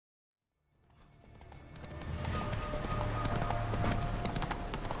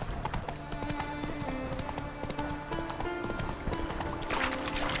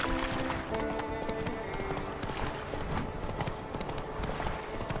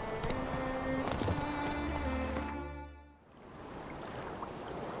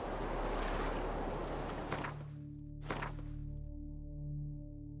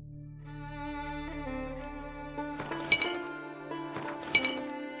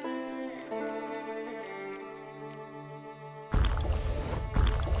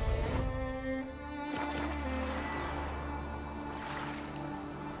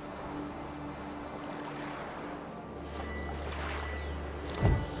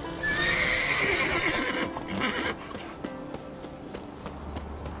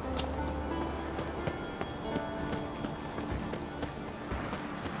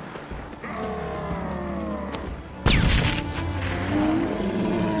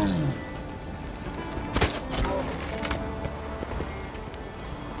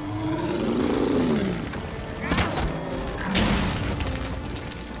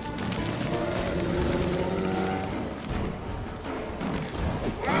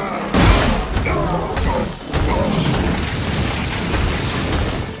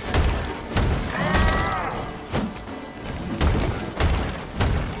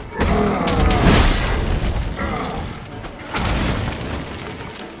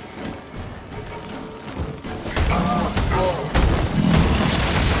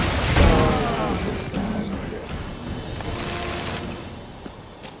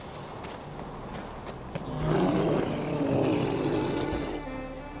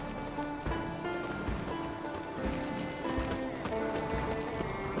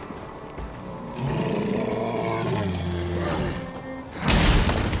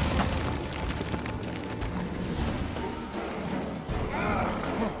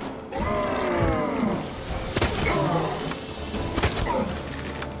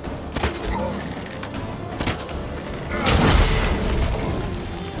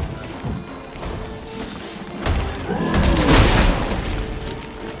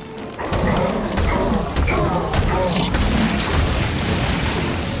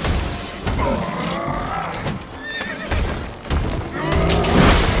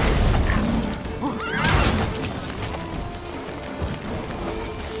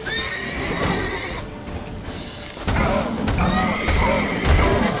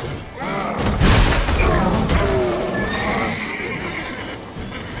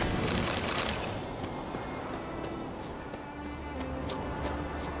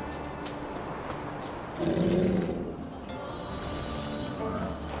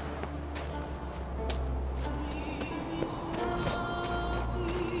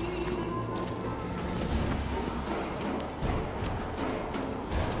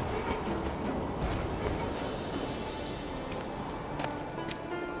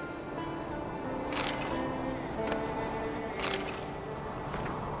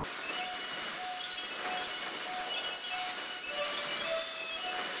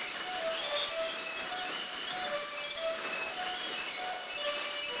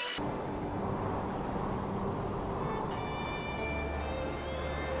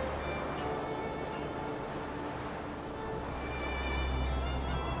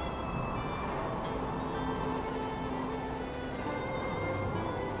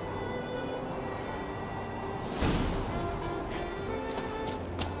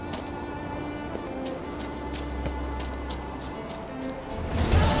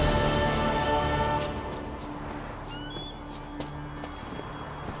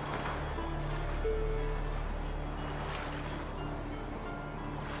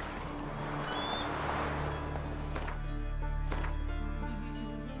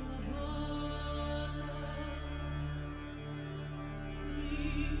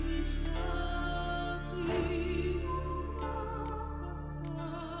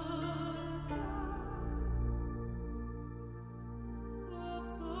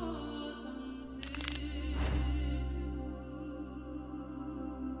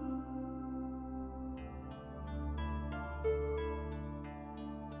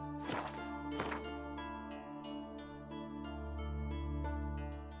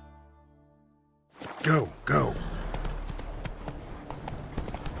Go, go.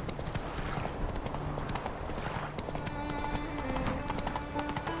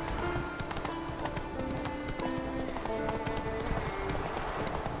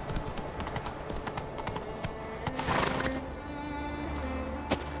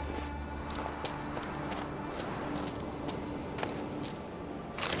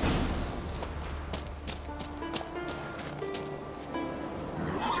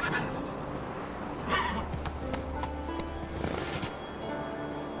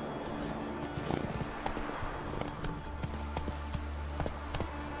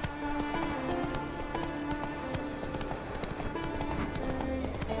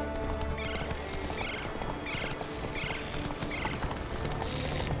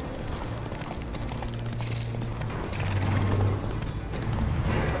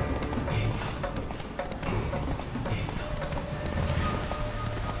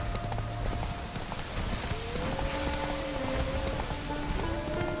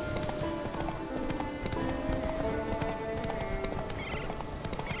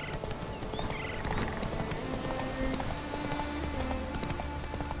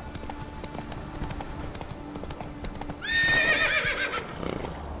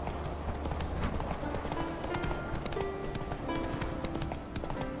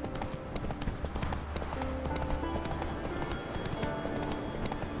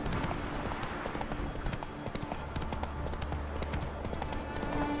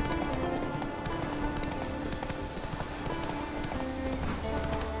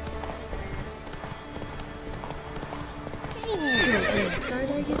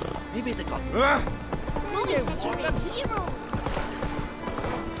 Maybe they got... Mommy said you're a hero!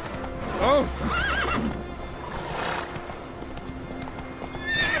 Oh!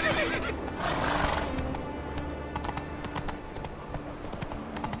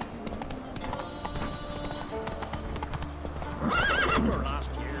 Remember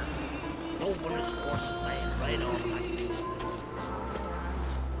last year? No one is horse playing right on like...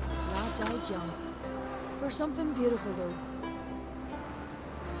 Lad died young. For something beautiful though.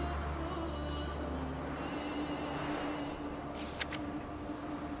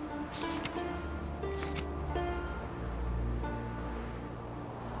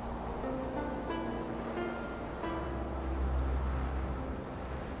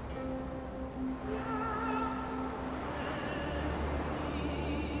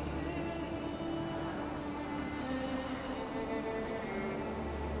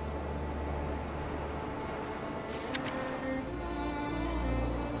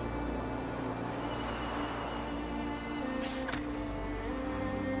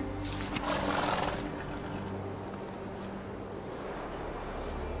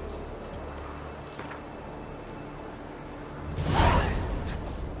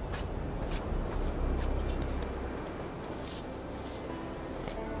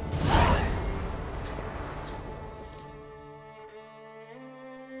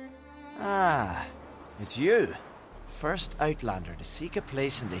 Ah, it's you. First Outlander to seek a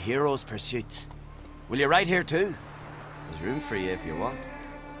place in the hero's pursuits. Will you ride here too? There's room for you if you want.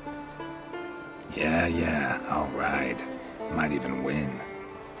 Yeah, I'll ride. Might even win.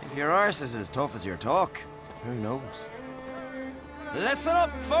 If your arse is as tough as your talk, who knows? Listen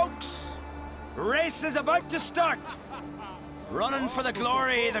up, folks! Race is about to start! Running for the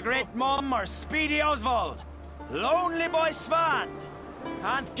glory, the great Mum are Speedy Oswald, Lonely Boy Svan,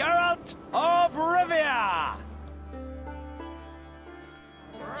 and Geralt of Rivia!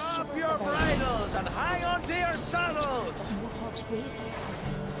 Drop your bridles and hang on to your saddles! Mohawk's race.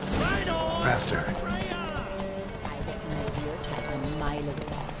 Right on! Faster. Freya! I recognize your type a mile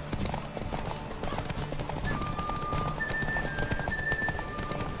away.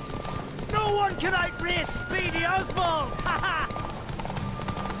 No one can outrace Speedy Oswald! Ha ha!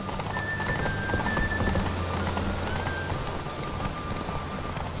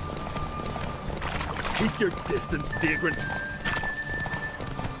 Keep your distance, vagrant.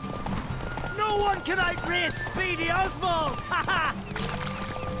 No one can outrace Speedy Oswald! Ha ha!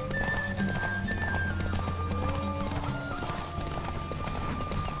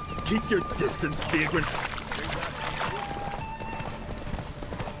 Keep your distance, vagrant.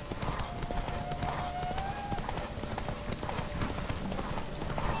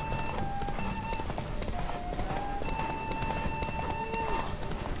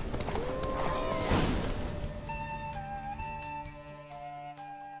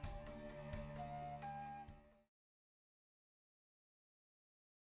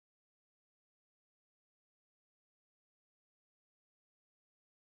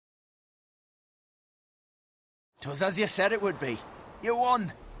 Twas as you said it would be. You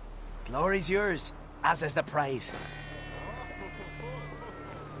won. Glory's yours, as is the prize.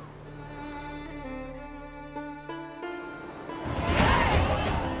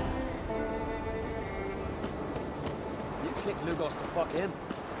 You kicked Lugos the fuck in.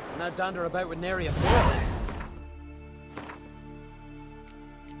 Now dander about with nary a four.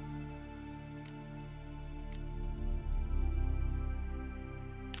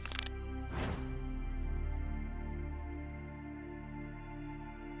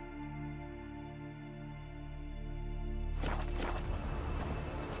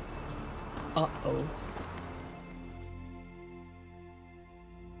 Uh-oh.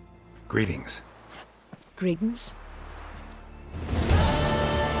 Greetings. Greetings.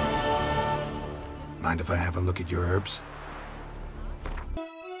 Mind if I have a look at your herbs?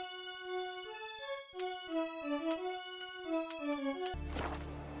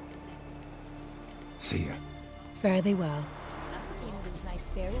 See ya. Fare thee well.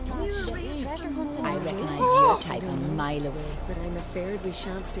 I recognize your type a mile away. But I'm afraid we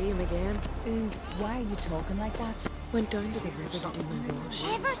shan't see him again. Oof, why are you talking like that? Went down to the river to do my wash.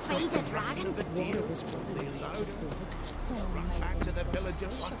 Ever fight a dragon? Water was running red with blood. Back to the village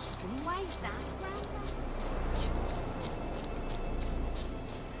at once. Why's that?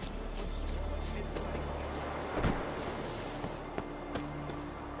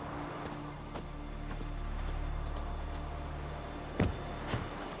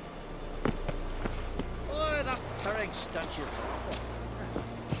 Oh, that herring stench is awful.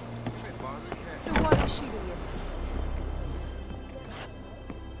 So what is she to you?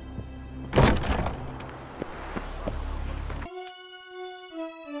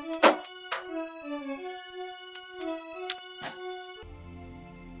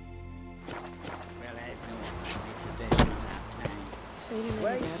 Well, I've no family tradition that time. Feeling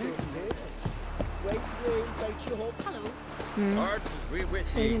any better? Hello. Art, we're with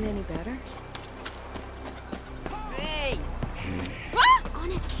Feeling any better? Hey!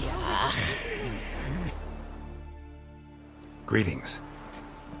 Gonna kill you. Greetings.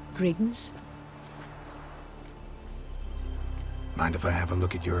 Greetings. Mind if I have a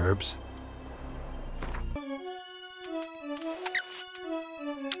look at your herbs?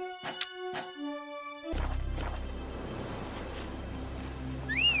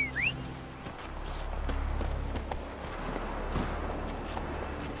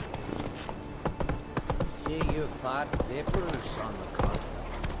 See you bad vapors on the cut.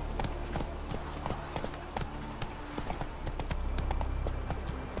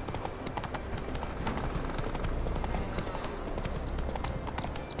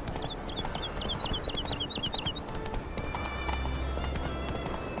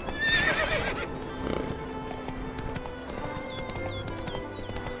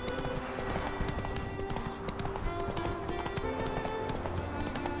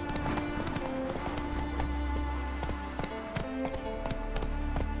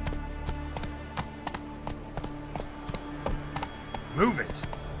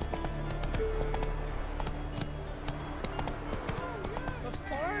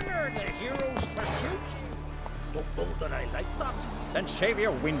 that I like that. Then save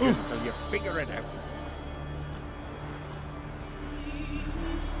your whinging till you figure it out.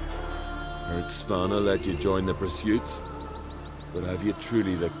 Heard Svana let you join the pursuits, but have you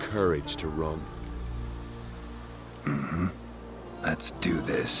truly the courage to run? Let's do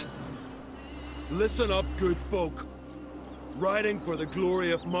this. Listen up, good folk. Riding for the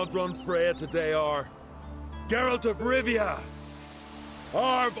glory of Modron Freya today are Geralt of Rivia,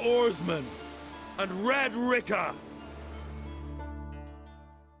 Arv Oarsman, and Red Ricka.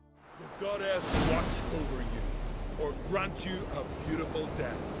 The goddess watch over you, or grant you a beautiful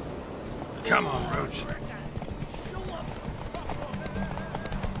death. Come on, Roach.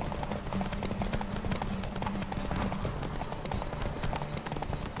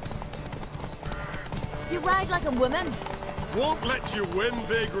 You ride like a woman. Won't let you win,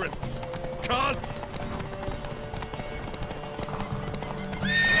 vagrants. Can't.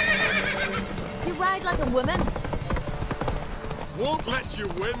 You ride like a woman. Won't let you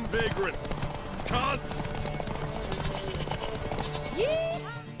win, vagrants. Can't. Yeah.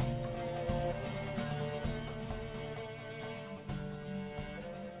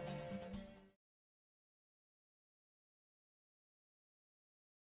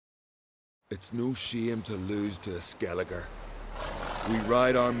 It's no shame to lose to a Skelliger. We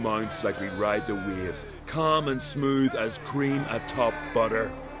ride our mounts like we ride the waves, calm and smooth as cream atop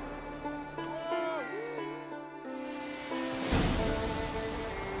butter.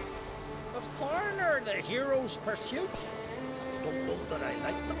 The foreigner, the hero's pursuits. Don't know that I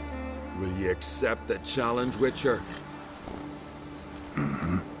like them. Will you accept the challenge, Witcher?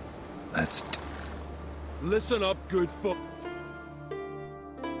 Let's Listen up, good folk.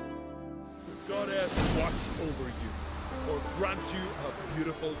 The goddess watch over you, or grant you a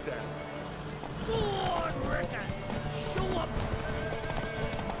beautiful death. Go on, Ricka. Show up.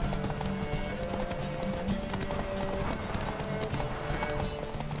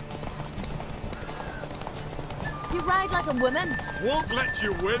 You ride like a woman. Won't let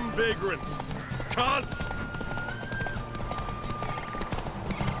you win, vagrants. Can't.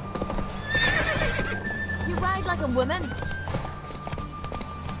 You ride like a woman.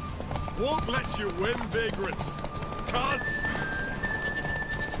 Won't let you win, vagrants. Can't.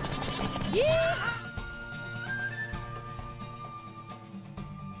 Yeah.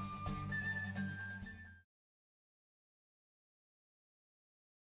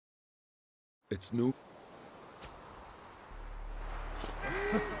 It's no.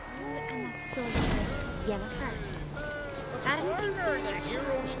 And that sorceress, Yennefer. That anything Foreigner, so? the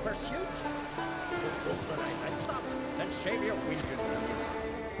hero's pursuits. Don't know that I like them. Then save your whinging.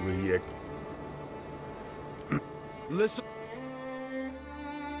 Will you? Listen.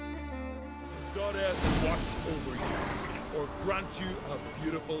 The goddess watch over you, or grant you a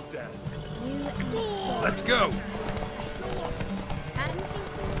beautiful death. You and that sorceress. Let's go. That anything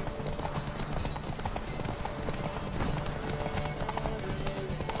so?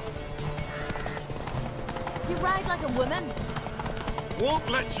 You ride like a woman. Won't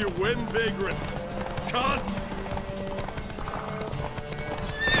let you win, vagrants. Can't.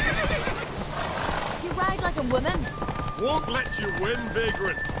 You ride like a woman. Won't let you win,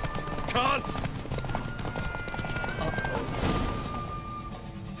 vagrants. Can't.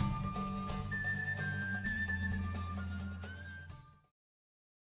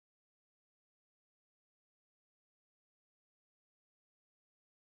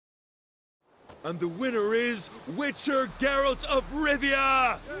 And the winner is Witcher Geralt of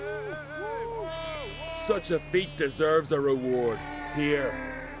Rivia! Such a feat deserves a reward. Here,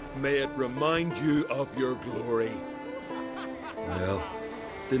 may it remind you of your glory. Well,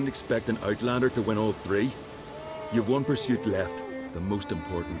 didn't expect an Outlander to win all three. You've one pursuit left, the most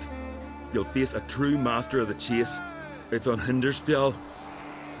important. You'll face a true master of the chase. It's on Hindersfjall.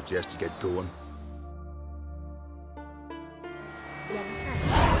 Suggest you get going.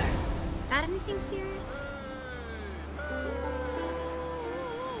 Yennefer. That anything serious?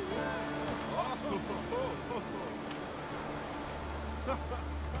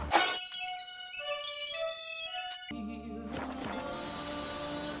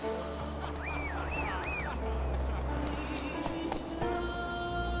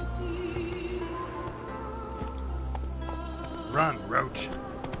 Run, Roach.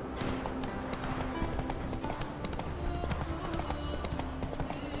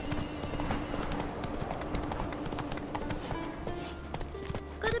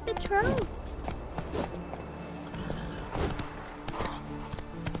 Got a betrothed.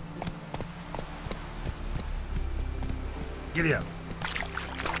 Giddy up.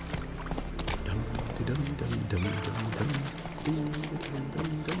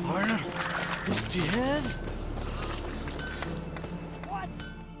 Fire? Is dead?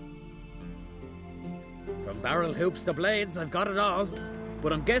 barrel hoops to blades, I've got it all.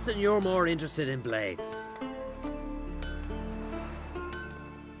 But I'm guessing you're more interested in blades.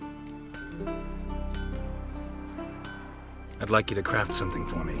 I'd like you to craft something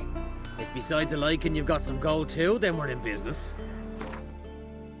for me. If besides a liking you've got some gold too, then we're in business.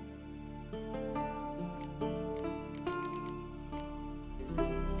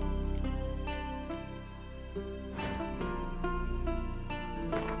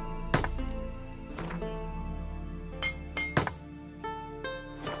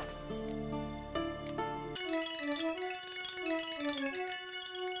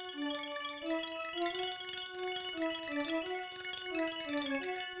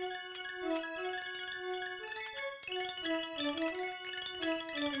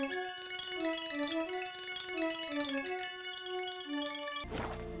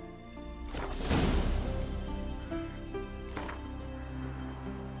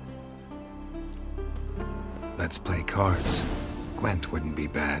 Let's play cards. Gwent wouldn't be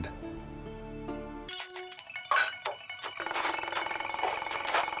bad.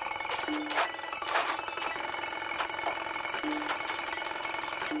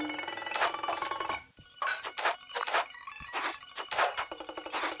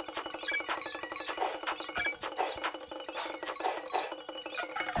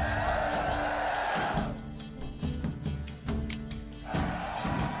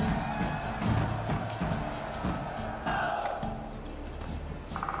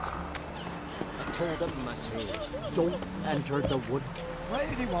 Told him, my sage, don't enter the wood. Why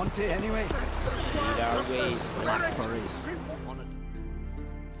did he want to anyway? Lead our ways, blackberries.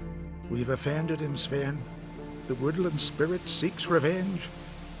 We've offended him, Sven. The woodland spirit seeks revenge.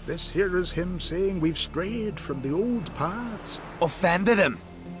 This here is him saying we've strayed from the old paths. Offended him?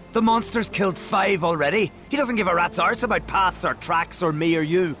 The monster's killed 5 already. He doesn't give a rat's arse about paths or tracks or me or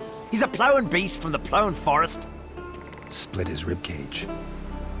you. He's a ploughing beast from the ploughing forest. Split his ribcage.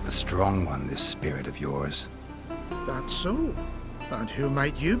 A strong one, this spirit of yours. That's so. And who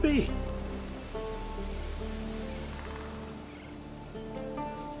might you be?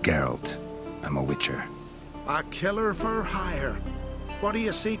 Geralt. I'm a witcher. A killer for hire. What do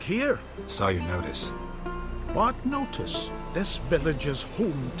you seek here? Saw your notice. What notice? This village is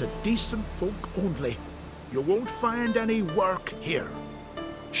home to decent folk only. You won't find any work here.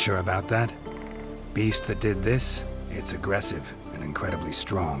 Sure about that? Beast that did this, it's aggressive and incredibly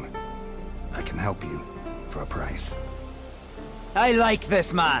strong. I can help you for a price. I like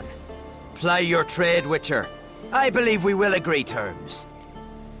this man. Ply your trade, Witcher. I believe we will agree terms.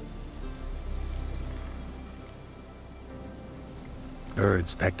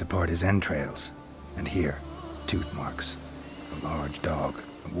 Birds pecked apart his entrails. And here, tooth marks. A large dog,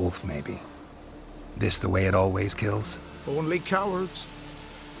 a wolf maybe. This the way it always kills? Only cowards.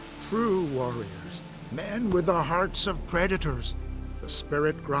 True warriors. Men with the hearts of predators. The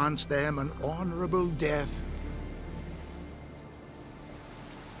spirit grants them an honorable death.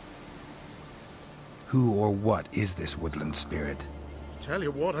 Who or what is this woodland spirit? Tell you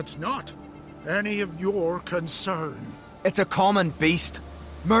what, it's not any of your concern. It's a common beast.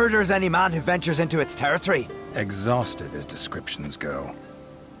 Murders any man who ventures into its territory. Exhaustive as descriptions go.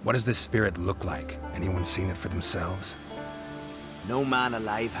 What does this spirit look like? Anyone seen it for themselves? No man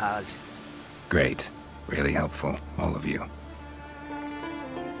alive has. Great. Really helpful, all of you.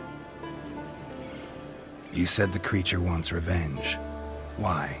 You said the creature wants revenge.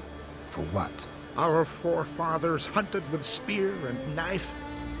 Why? For what? Our forefathers hunted with spear and knife.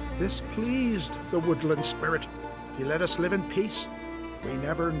 This pleased the woodland spirit. He let us live in peace. We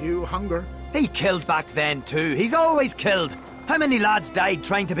never knew hunger. He killed back then too. He's always killed. How many lads died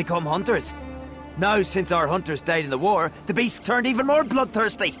trying to become hunters? Now, since our hunters died in the war, the beast turned even more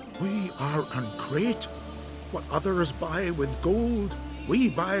bloodthirsty. We are ungreat. What others buy with gold, we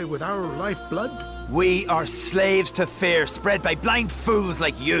buy with our lifeblood. We are slaves to fear spread by blind fools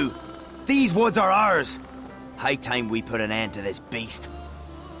like you. These woods are ours. High time we put an end to this beast.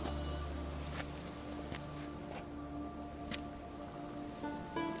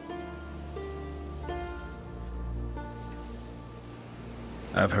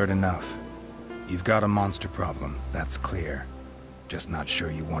 I've heard enough. You've got a monster problem, that's clear. Just not sure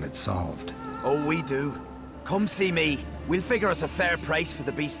you want it solved. Oh, we do. Come see me. We'll figure us a fair price for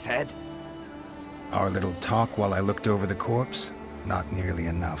the beast's head. Our little talk while I looked over the corpse? Not nearly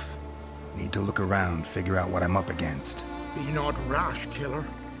enough. Need to look around, figure out what I'm up against. Be not rash, killer.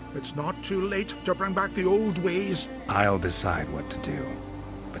 It's not too late to bring back the old ways. I'll decide what to do.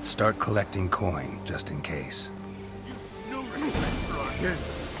 But start collecting coin, just in case. No respect for our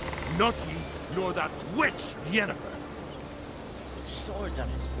business. Not you, nor that witch, Jennifer. Swords on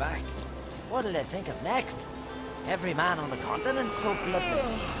his back. What'll they think of next? Every man on the continent so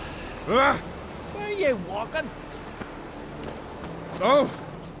bloodless. Ah! Where are you walking? Oh!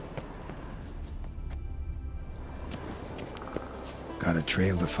 Got a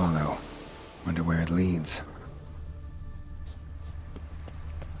trail to follow. Wonder where it leads.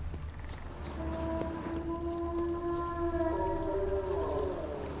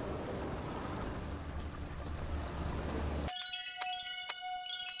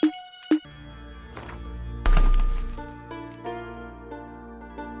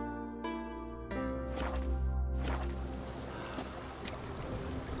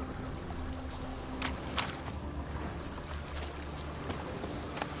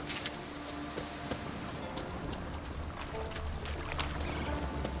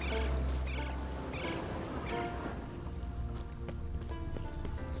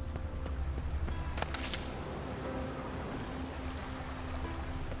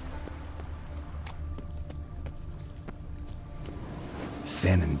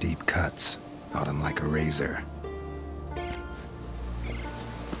 Thin and deep cuts, got him like a razor.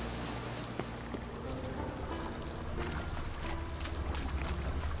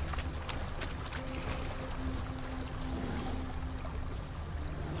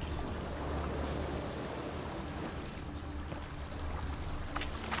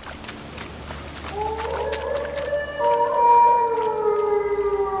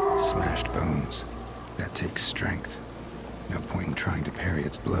 Smashed bones. That takes strength. No point in trying to parry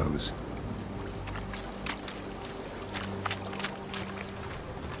its blows.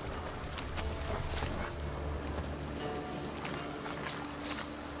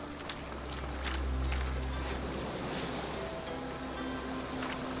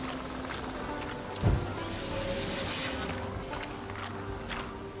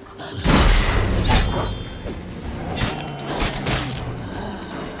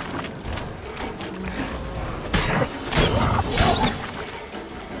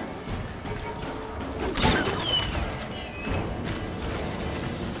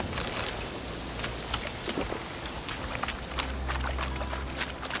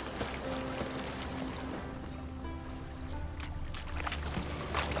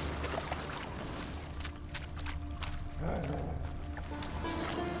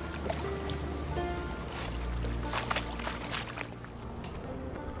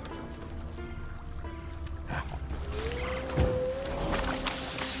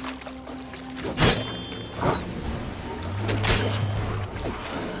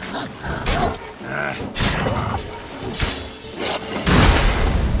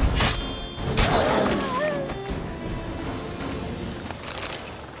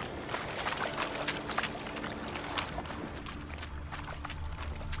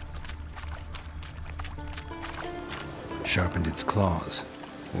 Sharpened its claws,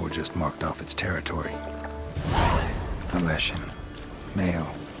 or just marked off its territory. A Leshen.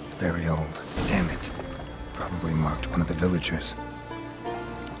 Male. Very old. Damn it. Probably marked one of the villagers.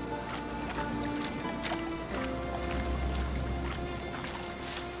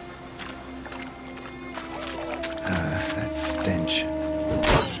 That stench.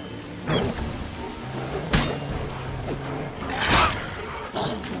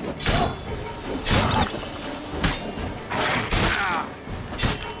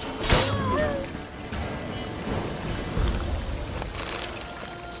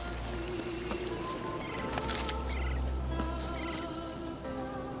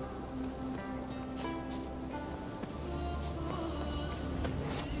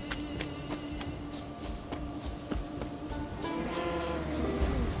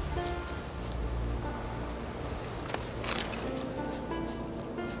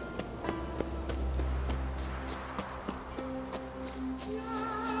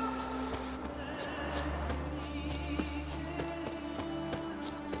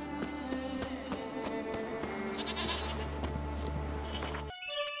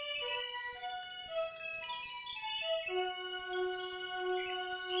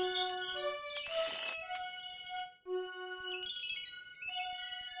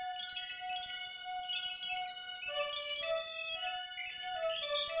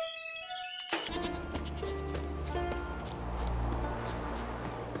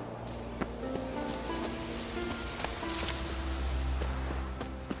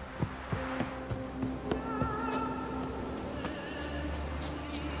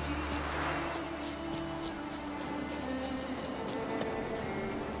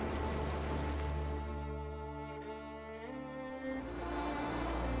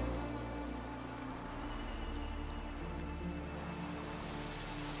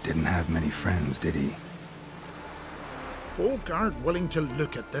 Didn't have many friends, did he? Folk aren't willing to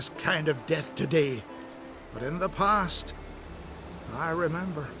look at this kind of death today. But in the past, I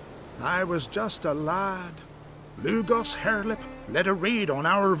remember, I was just a lad. Lugos Hairlip led a raid on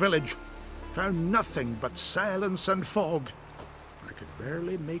our village. Found nothing but silence and fog. I could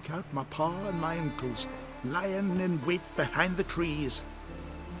barely make out my pa and my uncles lying in wait behind the trees.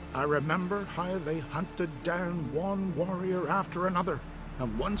 I remember how they hunted down one warrior after another,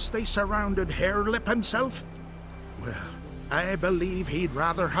 and once they surrounded Hairlip himself, well, I believe he'd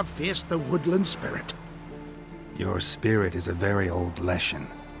rather have faced the woodland spirit. Your spirit is a very old Leshen.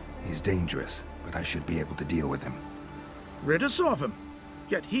 He's dangerous, but I should be able to deal with him. Rid us of him,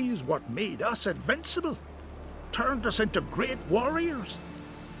 yet he's what made us invincible. Turned us into great warriors.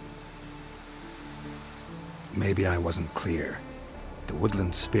 Maybe I wasn't clear. The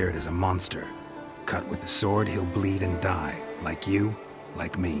woodland spirit is a monster. Cut with the sword, he'll bleed and die. Like you,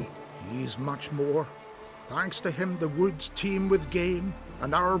 like me. He's much more. Thanks to him, the woods teem with game,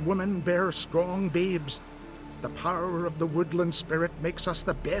 and our women bear strong babes. The power of the woodland spirit makes us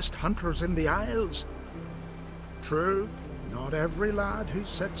the best hunters in the Isles. True, not every lad who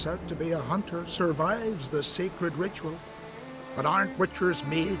sets out to be a hunter survives the sacred ritual, but aren't witchers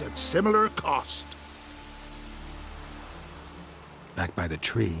made at similar cost? Back by the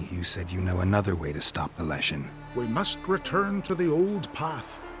tree, you said you know another way to stop the Leshen. We must return to the old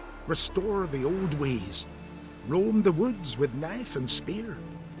path, restore the old ways, roam the woods with knife and spear,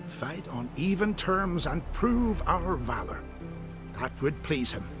 fight on even terms and prove our valor. That would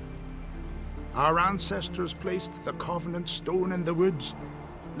please him. Our ancestors placed the Covenant Stone in the woods,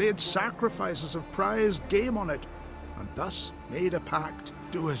 laid sacrifices of prized game on it, and thus made a pact,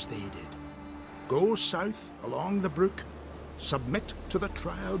 do as they did. Go south along the brook, submit to the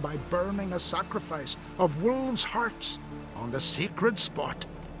trial by burning a sacrifice of wolves' hearts on the sacred spot.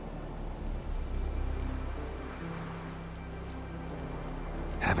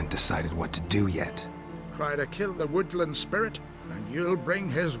 Haven't decided what to do yet. Try to kill the woodland spirit, and you'll bring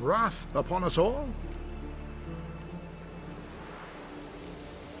his wrath upon us all.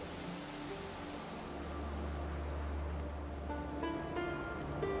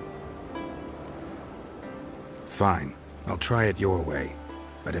 Fine. I'll try it your way.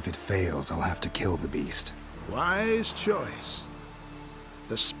 But if it fails, I'll have to kill the beast. Wise choice.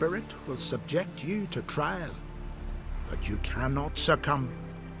 The spirit will subject you to trial, but you cannot succumb.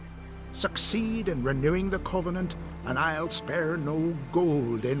 Succeed in renewing the Covenant, and I'll spare no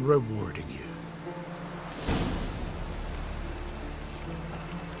gold in rewarding you.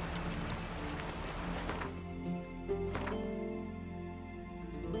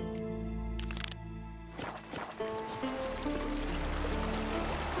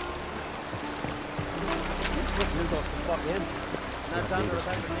 Put Lugos the fuck in. Now down to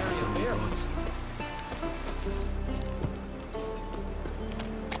about an area of beer.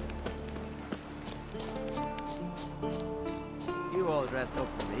 You all dressed up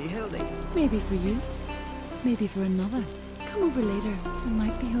for me, Hildy? Maybe for you. Maybe for another. Come over later. I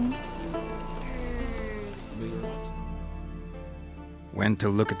might be home. Went to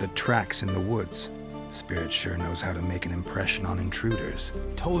look at the tracks in the woods. Spirit sure knows how to make an impression on intruders.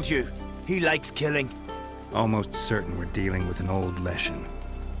 Told you, he likes killing. Almost certain we're dealing with an old Leshen.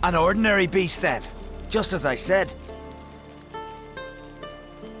 An ordinary beast then, just as I said.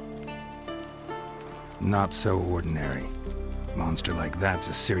 Not so ordinary. Monster like that's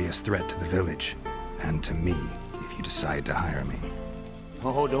a serious threat to the village. And to me, if you decide to hire me.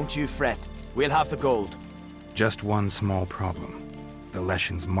 Oh, don't you fret. We'll have the gold. Just one small problem. The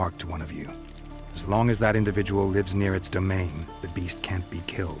Leshen's marked one of you. As long as that individual lives near its domain, the beast can't be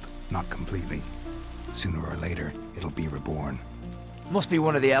killed. Not completely. Sooner or later, it'll be reborn. Must be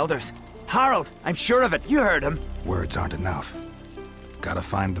one of the elders. Harold, I'm sure of it. You heard him. Words aren't enough. Gotta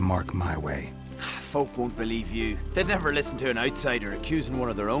find the mark my way. Folk won't believe you. They'd never listen to an outsider accusing one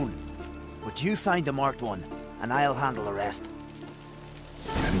of their own. But you find the marked one, and I'll handle the rest.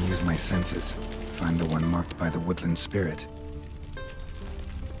 Gotta use my senses. Find the one marked by the woodland spirit.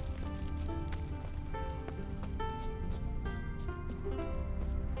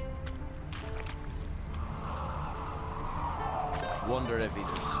 Wonder if he's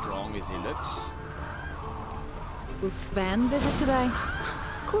as strong as he looks. Will Sven visit today?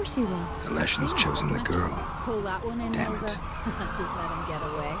 Of course he will. The Leshen's chosen the girl. Pull that one in, Damn Hilda. it. Don't let him get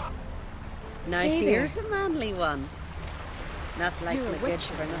away. Now Hey here's a manly one. Not like You're a my witch,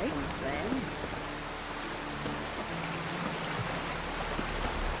 good for right? nothing, Sven.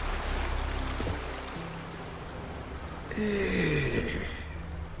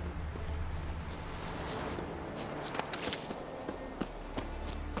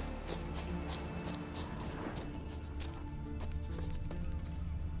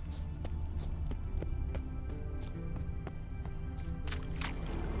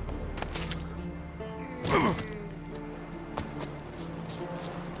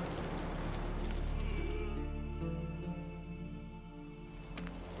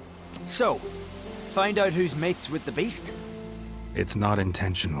 So, find out who's mates with the beast? It's not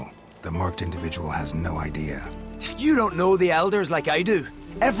intentional. The marked individual has no idea. You don't know the elders like I do.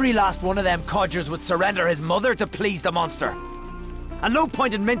 Every last one of them codgers would surrender his mother to please the monster. And no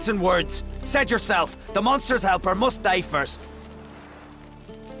point in mincing words. Said yourself, the monster's helper must die first.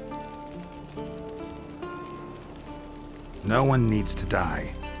 No one needs to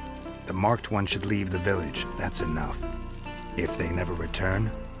die. The marked one should leave the village. That's enough. If they never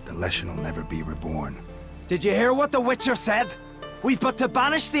return, the Leshen will never be reborn. Did you hear what the Witcher said? We've but to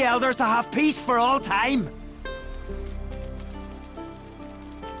banish the elders to have peace for all time.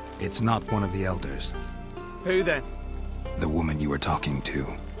 It's not one of the elders. Who then? The woman you were talking to.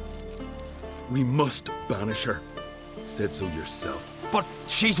 We must banish her. Said so yourself. But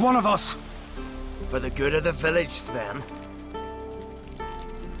she's one of us. For the good of the village, Sven.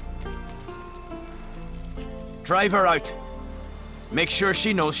 Drive her out. Make sure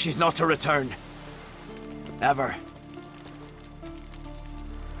she knows she's not to return. Ever.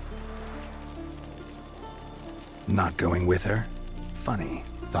 Not going with her? Funny.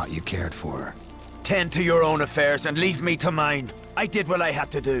 Thought you cared for her. Tend to your own affairs and leave me to mine. I did what I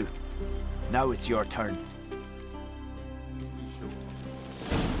had to do. Now it's your turn.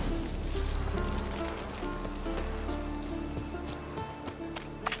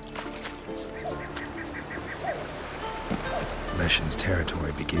 Leshen's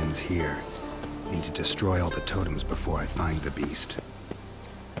territory begins here. Need to destroy all the totems before I find the beast.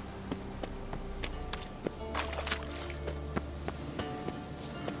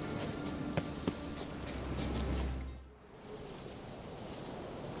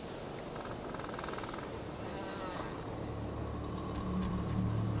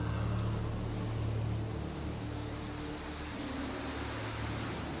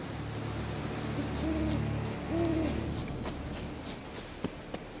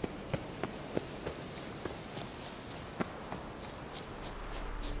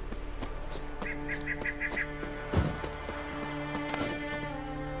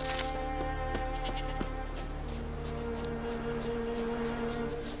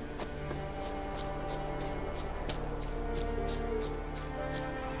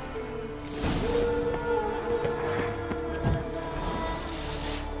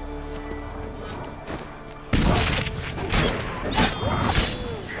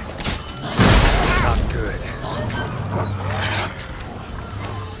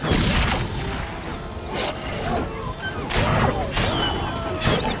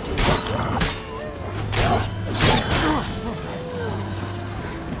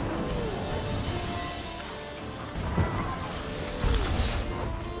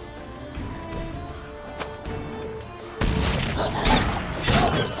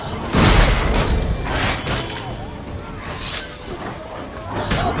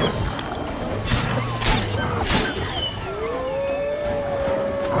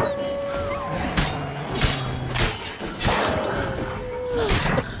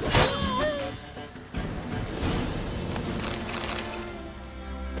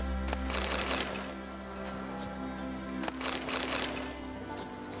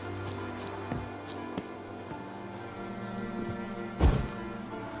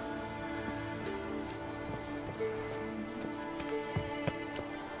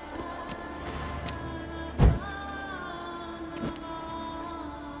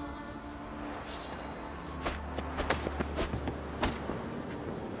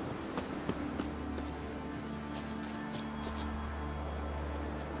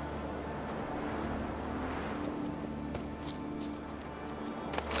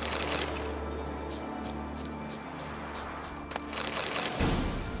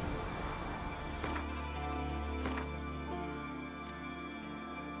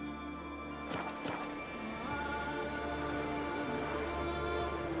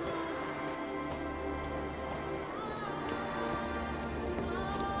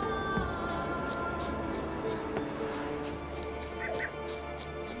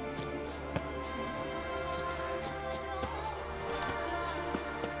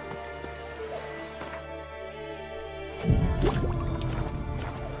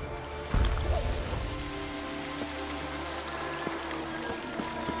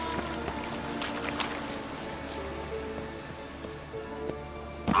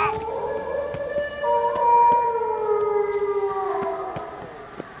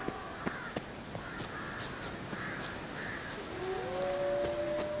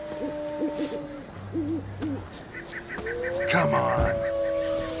 Come on.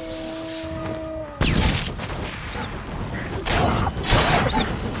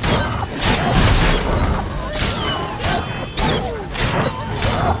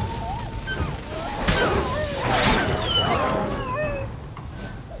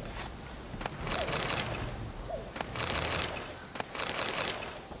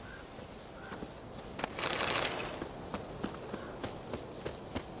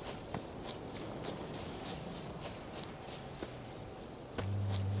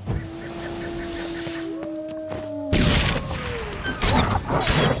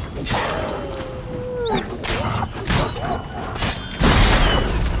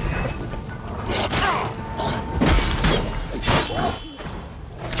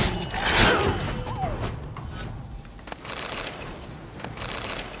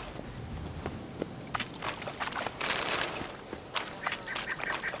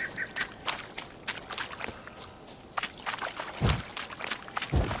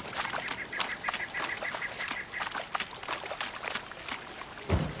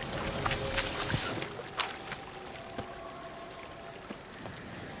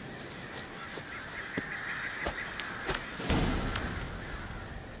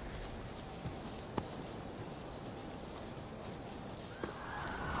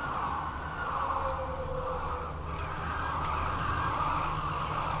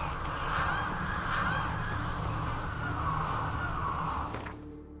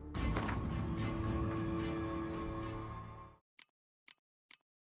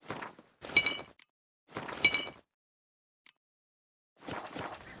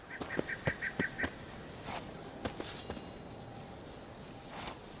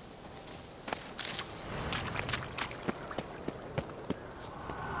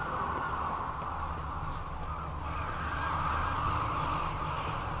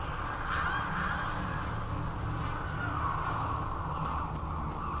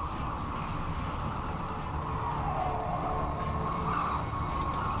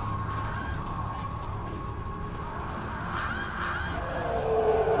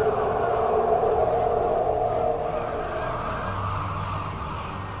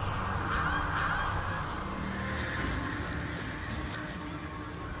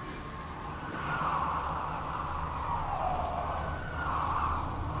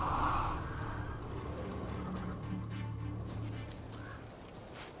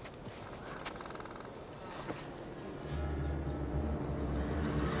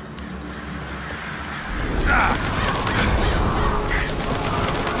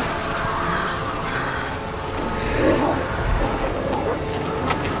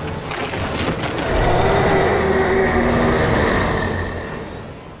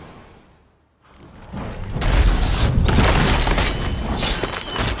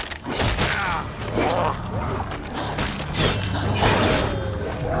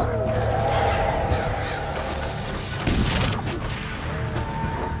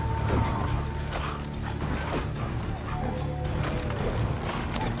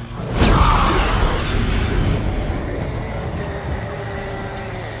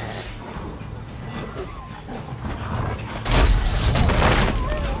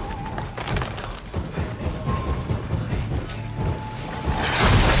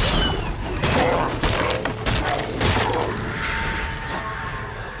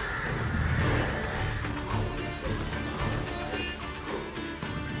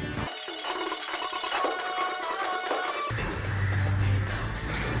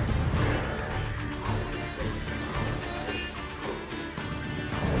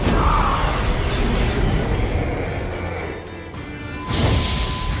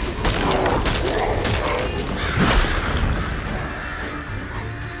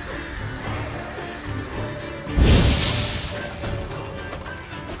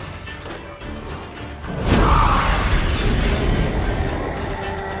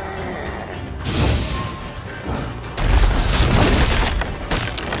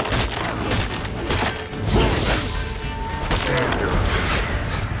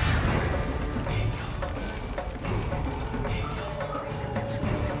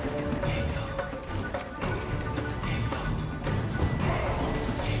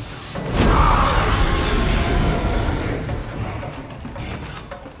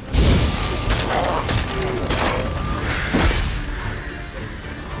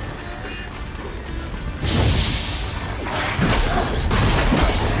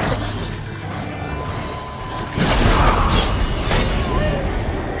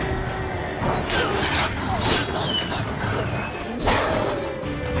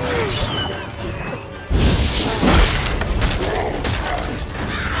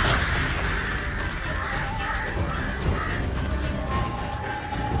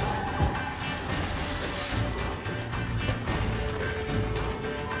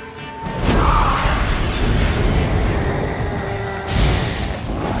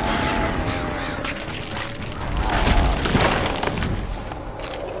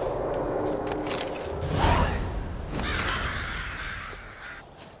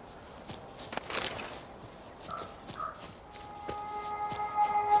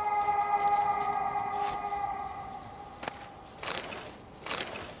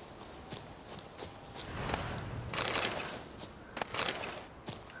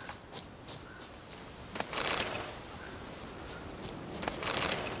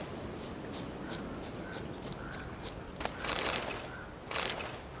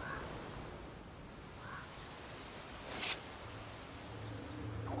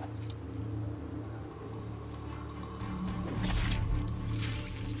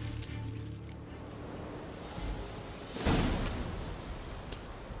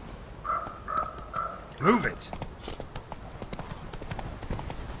 Move it!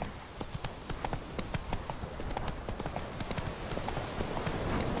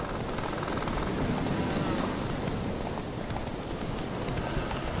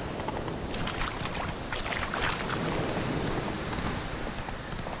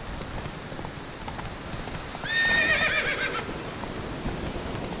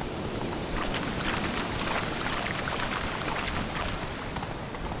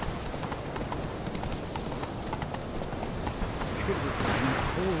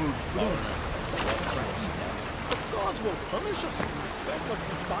 The gods will punish us. Sven must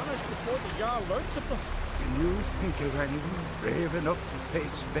be banished before the Jarl learns of this. Can you think of anyone brave enough to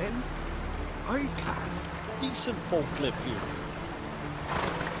face Sven? I can't. Decent folk live here.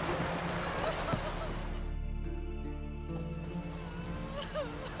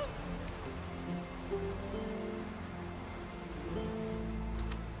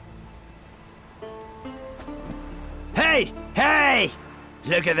 Hey! Hey!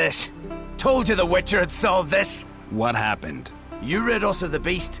 Look at this. Told you the Witcher had solved this. What happened? You rid us of the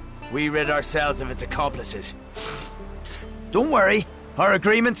beast. We rid ourselves of its accomplices. Don't worry. Our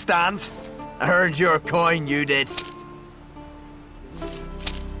agreement stands. I earned your coin, you did.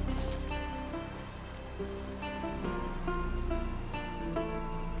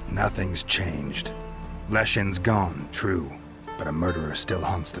 Nothing's changed. Leshin's gone, true, but a murderer still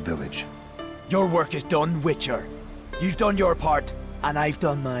haunts the village. Your work is done, Witcher. You've done your part, and I've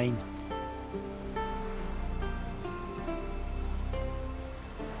done mine.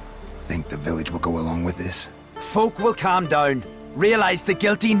 Think the village will go along with this? Folk will calm down, realize the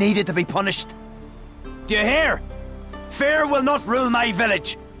guilty needed to be punished. Do you hear? Fear will not rule my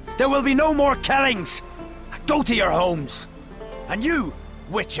village. There will be no more killings. Go to your homes. And you,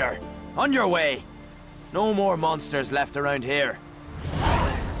 Witcher, on your way. No more monsters left around here.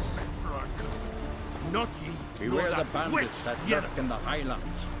 Not ye. Beware the bandits that lurk in the highlands.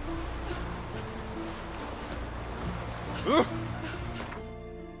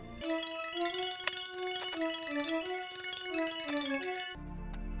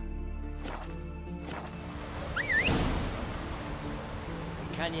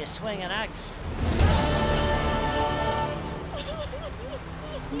 Can you swing an axe?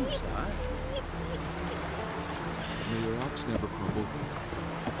 Who's that? May your ox never crumble.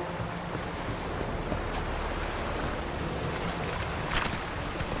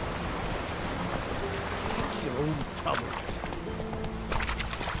 Your own problems.